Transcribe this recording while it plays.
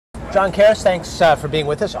John Karras, thanks for being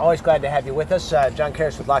with us. Always glad to have you with us. John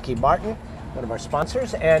Karras with Lockheed Martin, one of our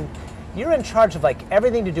sponsors, and you're in charge of like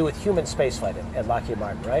everything to do with human spaceflight at Lockheed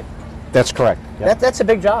Martin, right? That's correct. Yep. That's a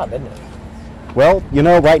big job, isn't it? Well, you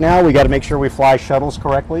know, right now we got to make sure we fly shuttles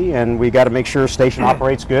correctly, and we got to make sure station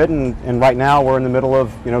operates good. And right now we're in the middle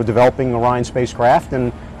of developing Orion spacecraft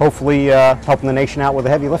and hopefully helping the nation out with a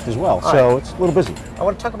heavy lift as well. So it's a little busy. I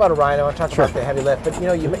want to talk about Orion. I want to talk about the heavy lift. But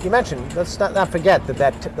you mentioned, let's not forget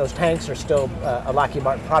that those tanks are still a Lockheed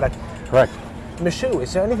Martin product. Correct. Michoud,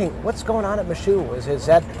 is there anything? What's going on at Michoud? Is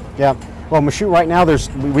that? Yeah. Well, Michoud right now,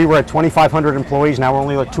 we were at 2,500 employees. Now we're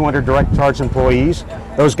only like 200 direct charge employees.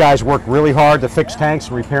 Those guys work really hard to fix tanks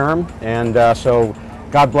and repair them, and so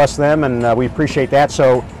God bless them, and we appreciate that.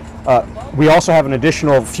 So we also have an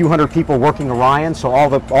additional few hundred people working Orion. So all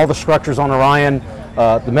the structures on Orion,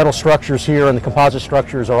 the metal structures here and the composite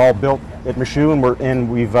structures are all built at Michoud, and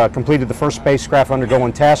we've completed the first spacecraft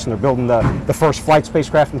undergoing tests, and they're building the first flight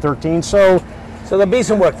spacecraft in 2013. So there'll be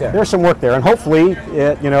some work there. There's some work there, and hopefully,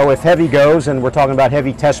 if heavy goes, and we're talking about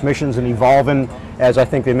heavy test missions and evolving, as I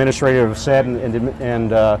think the administrator has said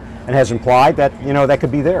and has implied, that that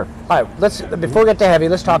could be there. All right, before we get to heavy,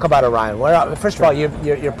 let's talk about Orion. First of all,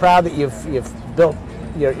 you're proud that you've built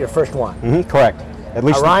your first one. Mm-hmm, correct. At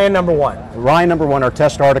least Orion number one. Orion number one, our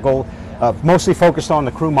test article. Mostly focused on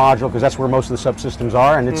the crew module because that's where most of the subsystems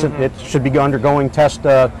are, and it should be undergoing test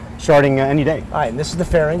starting any day. All right, and this is the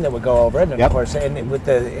fairing that would go over it, and of course, and with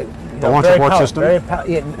the launch abort system.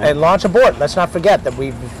 And launch abort. Let's not forget that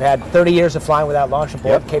we've had 30 years of flying without launch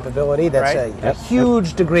abort capability. That's a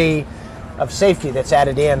huge degree of safety that's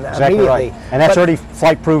added in immediately. Right. And that's already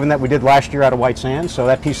flight proven that we did last year out of White Sands, so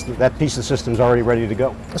that piece of the system is already ready to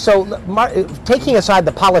go. So, taking aside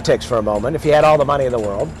the politics for a moment, if you had all the money in the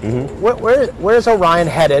world, where's Orion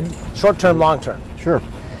headed, short-term, long-term? Sure.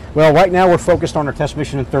 Well, right now we're focused on our test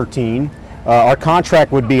mission in 2013. Our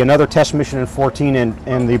contract would be another test mission in 2014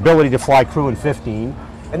 and the ability to fly crew in 2015.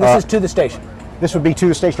 And this is to the station? This would be to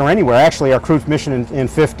the station or anywhere. Actually, our crew mission in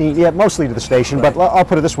 2015, mostly to the station, but I'll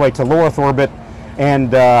put it this way, to low Earth orbit,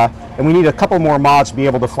 and we need a couple more mods to be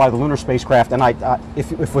able to fly the lunar spacecraft. And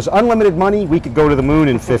if it was unlimited money, we could go to the moon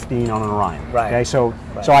in 2015 on an Orion. Right. Okay, so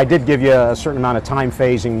I did give you a certain amount of time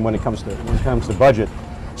phasing when it comes to budget.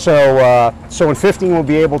 So in 2015 we'll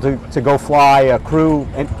be able to go fly a crew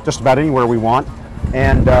just about anywhere we want,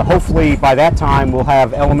 and hopefully by that time we'll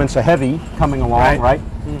have elements of heavy coming along, right?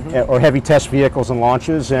 Or heavy test vehicles and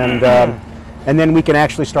launches, and then we can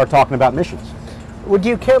actually start talking about missions. Would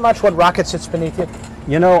you care much what rocket sits beneath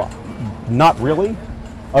you? Not really.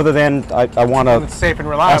 Other than I want to. It's safe and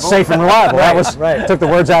reliable. Safe and reliable. That was took the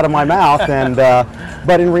words out of my mouth, and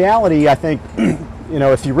but in reality, I think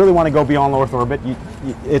if you really want to go beyond low Earth orbit,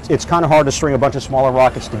 it's kind of hard to string a bunch of smaller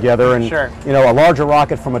rockets together, and a larger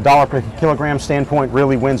rocket from $1 per kilogram standpoint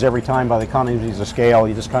really wins every time by the economies of scale.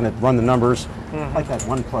 You just kind of run the numbers, like that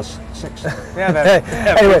 1 + 6.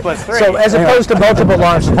 Anyway, 3 + 3. So as opposed to multiple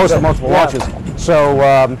launches. Launches.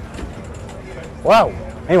 So wow.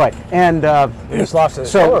 Anyway, and we just lost the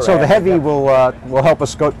so the heavy will help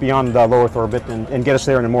us go beyond low Earth orbit and get us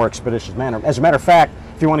there in a more expeditious manner. As a matter of fact,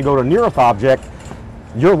 if you want to go to a near Earth object,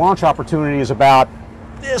 your launch opportunity is about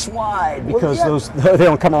this wide because they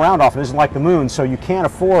don't come around often. It isn't like the moon, so you can't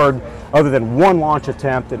afford other than one launch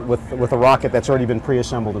attempt with a rocket that's already been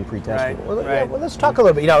pre-assembled and pre-tested. Well, let's talk a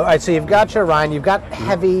little bit. All right, so you've got your Orion, you've got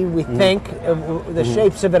heavy. We think the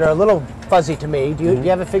shapes of it are a little fuzzy to me. Do you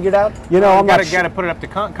have it figured out? I'm got to put it up to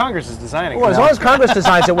Congress is designing it. Well, as long as Congress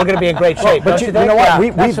designs it, we're going to be in great shape. But you know what?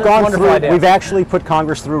 We've gone through. Idea. We've actually put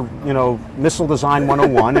Congress through, missile design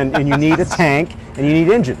 101, and you need a tank and you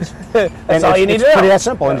need engines. That's all you need to know. It's pretty that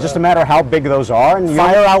simple, and it's just a matter of how big those are. And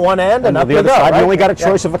fire out one end and up the you other go. side. Right? You only got a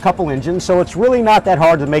choice of a couple engines, so it's really not that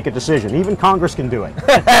hard to make a decision. Even Congress can do it.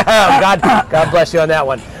 God bless you on that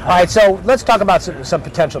one. All right, so let's talk about some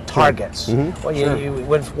potential targets.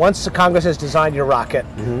 Once the Congress has designed your rocket,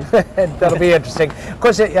 that'll be interesting. Of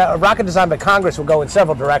course, a rocket designed by Congress will go in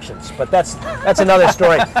several directions, but that's another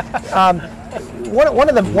story. One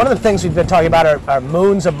of the things we've been talking about are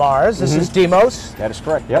moons of Mars. This is Deimos. That is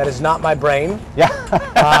correct. Yep. That is not my brain. Yeah.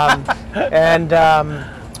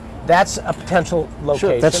 That's a potential location.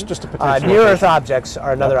 Sure, that's just a potential Near Earth objects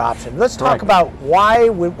are another option. Let's talk about why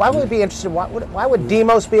would we be interested? Why would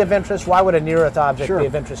Deimos be of interest? Why would a Near Earth object be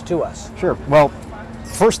of interest to us? Sure. Well,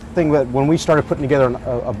 first thing that when we started putting together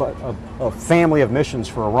a family of missions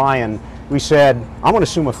for Orion, we said, I want to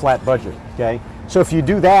assume a flat budget. Okay. So if you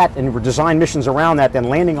do that and design missions around that, then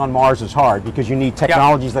landing on Mars is hard because you need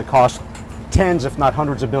technologies that cost tens, if not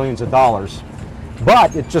hundreds of billions of dollars.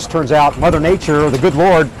 But it just turns out Mother Nature, or the good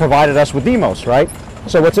Lord, provided us with Deimos, right?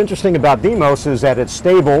 So what's interesting about Deimos is that it's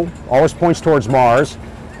stable, always points towards Mars.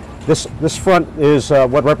 This front is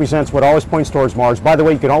what represents what always points towards Mars. By the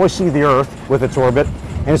way, you can always see the Earth with its orbit,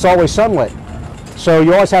 and it's always sunlit. So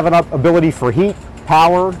you always have an ability for heat,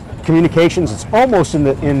 power, communications. It's almost in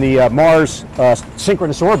the Mars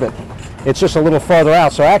synchronous orbit. It's just a little farther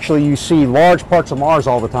out. So actually you see large parts of Mars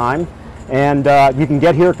all the time, and you can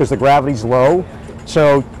get here because the gravity's low.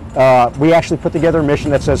 So we actually put together a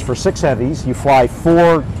mission that says for 6 heavies, you fly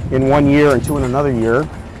 4 in 1 year and 2 in another year.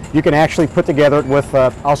 You can actually put together with,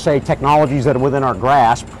 I'll say, technologies that are within our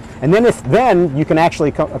grasp. And then you can actually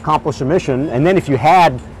accomplish a mission. And then if you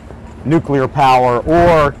had nuclear power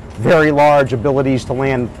or very large abilities to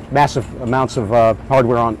land massive amounts of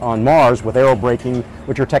hardware on Mars with aerobraking,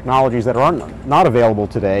 which are technologies that are not available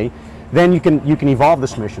today, then you can evolve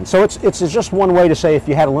this mission. So it's just one way to say if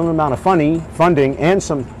you had a limited amount of funding and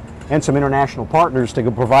some international partners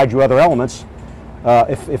to provide you other elements.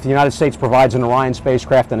 If the United States provides an Orion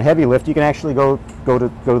spacecraft and a heavy lift, you can actually go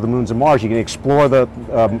to the moons of Mars. You can explore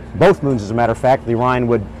both moons, as a matter of fact. The Orion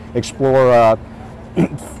would explore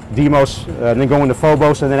Deimos, and then go into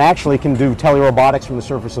Phobos, and then actually can do telerobotics from the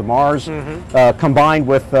surface of Mars, combined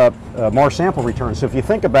with Mars sample return. So if you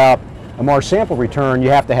think about a Mars sample return, you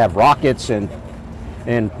have to have rockets and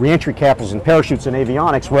reentry capsules and parachutes and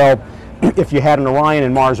avionics. Well, if you had an Orion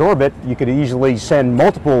in Mars orbit, you could easily send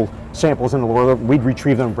multiple samples into the orbit. We'd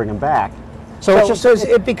retrieve them and bring them back. So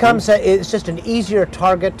it becomes it's just an easier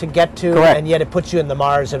target to get to, correct. And yet it puts you in the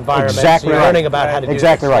Mars environment. Exactly so you're right. learning about how to do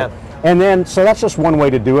exactly this. right. Yeah. And then, so that's just one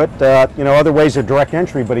way to do it. Other ways are direct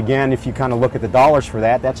entry, but again, if you kind of look at the dollars for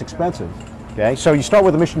that, that's expensive. Okay, so you start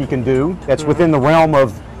with a mission you can do that's within the realm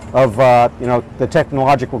of the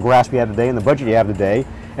technological grasp you have today and the budget you have today.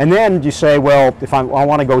 And then you say, well, if I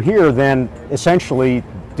want to go here, then essentially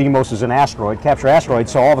Deimos is an asteroid, capture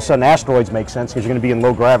asteroids, so all of a sudden asteroids make sense because you're going to be in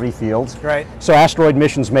low gravity fields. Right. So asteroid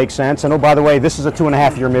missions make sense. And oh, by the way, this is a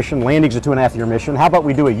 2.5-year mission, landing's a 2.5-year mission. How about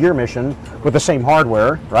we do a year mission with the same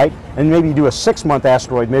hardware, right? And maybe you do a 6-month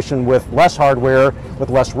asteroid mission with less hardware, with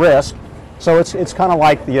less risk. So it's kind of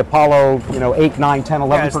like the Apollo, 8, 9, 10,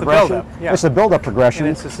 11 it's progression. the build-up, yeah. It's the build-up progression,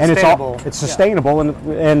 and it's sustainable. It's sustainable,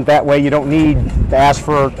 and that way you don't need to ask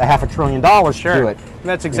for $500 billion to do it. And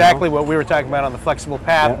that's exactly what we were talking about on the flexible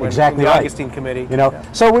path when exactly the right. Augustine committee.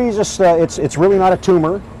 So we just it's really not a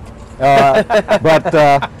tumor, and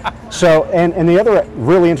the other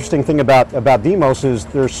really interesting thing about Deimos is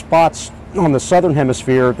there's spots on the southern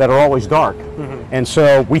hemisphere that are always dark. And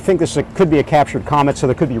so we think this could be a captured comet, so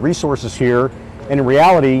there could be resources here. And in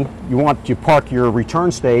reality, you want to park your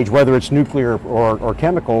return stage, whether it's nuclear or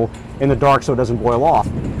chemical, in the dark so it doesn't boil off.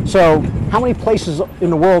 So how many places in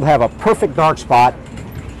the world have a perfect dark spot,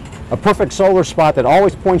 a perfect solar spot that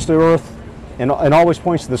always points to Earth and always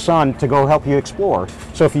points to the sun to go help you explore?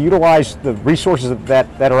 So if you utilize the resources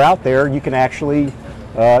that are out there, you can actually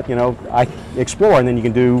explore, and then you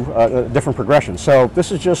can do different progressions. So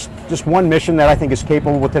this is just one mission that I think is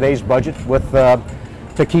capable with today's budget,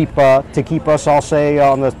 to keep us, I'll say,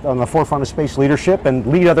 on the forefront of space leadership and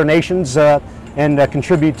lead other nations and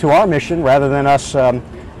contribute to our mission rather than us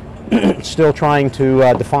still trying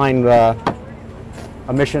to define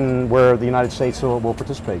a mission where the United States will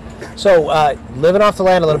participate. So living off the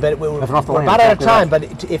land a little bit, we're about out of time, right.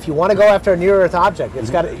 But if you want to go after a near-Earth object,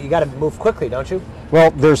 you got to move quickly, don't you?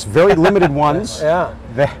 Well, there's very limited ones. Yeah.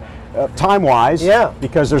 Time-wise, yeah,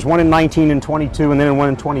 because there's one in 19 and 22, and then one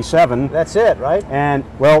in 27. That's it, right? And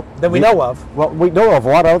well, that we know of. Well, we know of a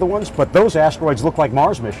lot of other ones, but those asteroids look like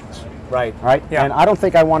Mars missions. Right. Right. Yeah. And I don't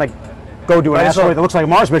think I want to go do an asteroid that looks like a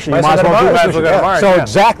Mars mission. You might as well do this mission. Mars, So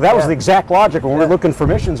exactly, that was the exact logic when we were looking for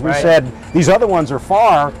missions. We said these other ones are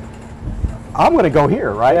far. I'm going to go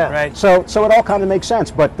here, right? Yeah. Right. So it all kind of makes sense.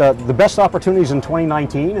 But the best opportunities in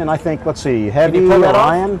 2019, and I think, let's see, Heavy,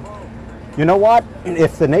 Orion. You know what?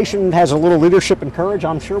 If the nation has a little leadership and courage,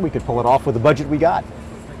 I'm sure we could pull it off with the budget we got.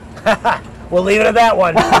 We'll leave it at that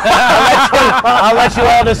one. I'll let you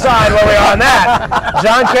all decide where we are on that.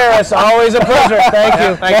 John Karras, always a pleasure. Thank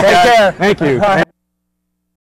you. Thanks, Take care. Thank you.